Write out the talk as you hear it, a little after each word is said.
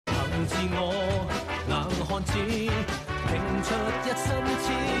憑自我硬漢子拼出一身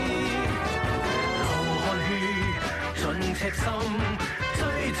刺，流汗血盡赤心追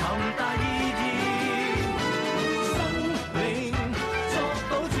尋大意義，生命作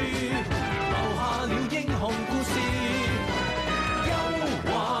賭注留下了英雄故事，憂患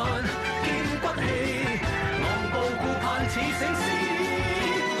見骨氣，昂步顧盼似醒獅，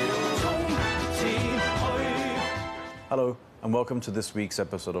衝前去。Hello, and welcome to this week's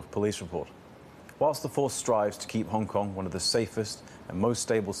episode of Police Report. Whilst the force strives to keep Hong Kong one of the safest and most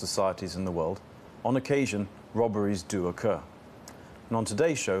stable societies in the world, on occasion, robberies do occur. And on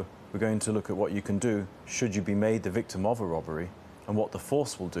today's show, we're going to look at what you can do should you be made the victim of a robbery and what the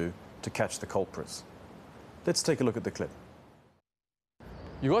force will do to catch the culprits. Let's take a look at the clip.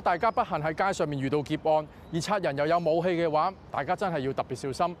 如果大家不幸喺街上面遇到劫案，而賊人又有武器嘅話，大家真係要特別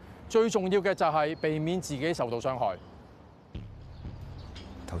小心。最重要嘅就係避免自己受到傷害。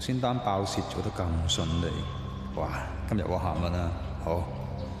頭先單爆竊做得咁順利，哇！今日我行運啊！好，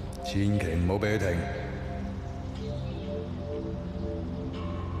千祈唔好俾佢停。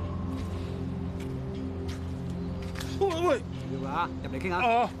喂，要啊，入嚟傾下。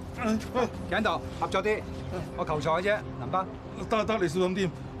哦，企喺度，合作啲。我求財啫，林巴。得，你小心啲，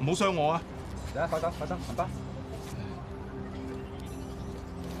唔好傷我啊！嚟，快手，林巴。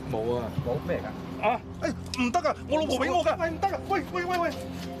冇啊，冇咩嚟㗎？啊！唔得啊！我老婆俾我㗎，唔得啊！喂！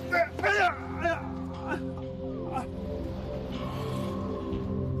哎呀！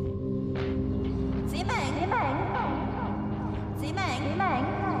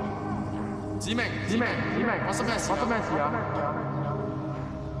子明，發生咩事啊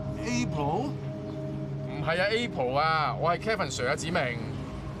April？ 唔係啊 ，April 啊，我係 Kevin Sir 啊，子明。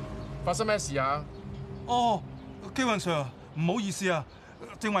發生咩事啊？哦 ，Kevin Sir， 唔好意思啊，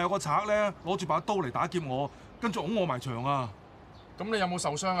正話有個賊咧攞住把刀嚟打劫我，跟住拱我埋牆啊！咁你有冇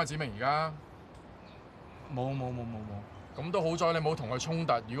受傷啊，子明而家？冇。咁都好在你冇同佢衝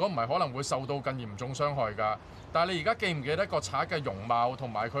突，如果唔係可能會受到更嚴重傷害㗎。但係你而家記唔記得個賊嘅容貌同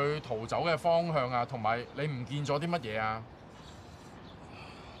埋佢逃走嘅方向啊？同埋你唔見咗啲乜嘢啊？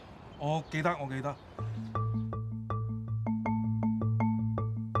我記得。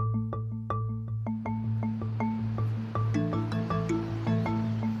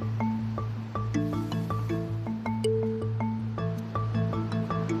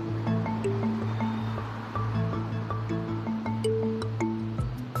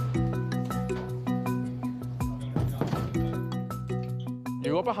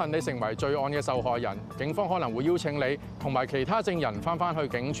如果不幸你成為罪案嘅受害人，警方可能會邀請你同埋其他證人返去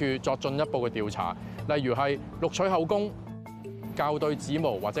警署作進一步嘅調查，例如係錄取口供、校對指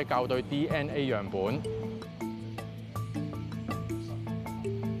模或者校對 DNA 樣本。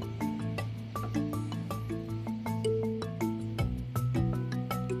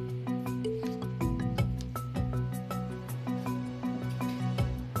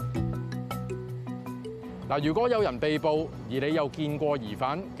如果有人被捕，而你又見過疑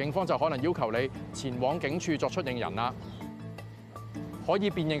犯，警方就可能要求你前往警署作出認人啦。可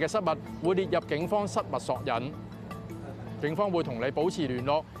以辨認嘅失物會列入警方失物索引，警方會同你保持聯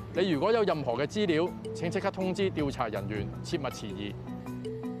絡。你如果有任何嘅資料，請即刻通知調查人員，切勿遲疑。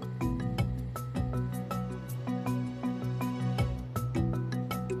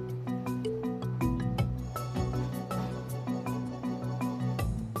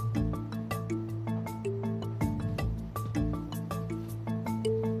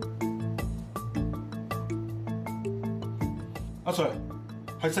阿 Sir，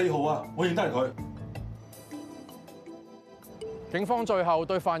 係4號啊，我認得係佢。警方最後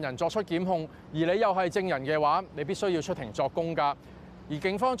對犯人作出檢控，而你又係證人嘅話，你必須要出庭作供㗎。而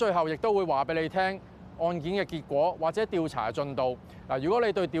警方最後亦都會話俾你聽案件嘅結果或者調查嘅進度。如果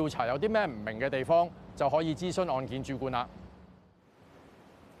你對調查有啲咩唔明嘅地方，就可以諮詢案件主管啦。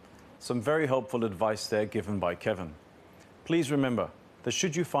Some very helpful advice there given by Kevin. Please remember that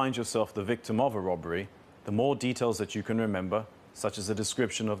should you find yourself the victim of a robbery, the more details that you can remember, such as a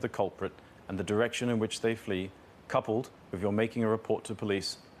description of the culprit and the direction in which they flee, coupled with your making a report to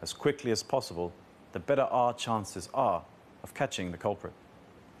police as quickly as possible, the better our chances are of catching the culprit.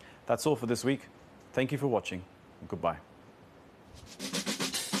 That's all for this week. Thank you for watching, and goodbye.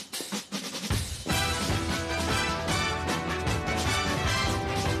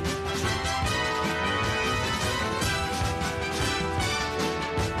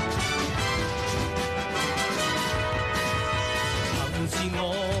憑自我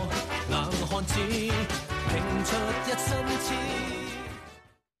硬漢子拼出一身刺。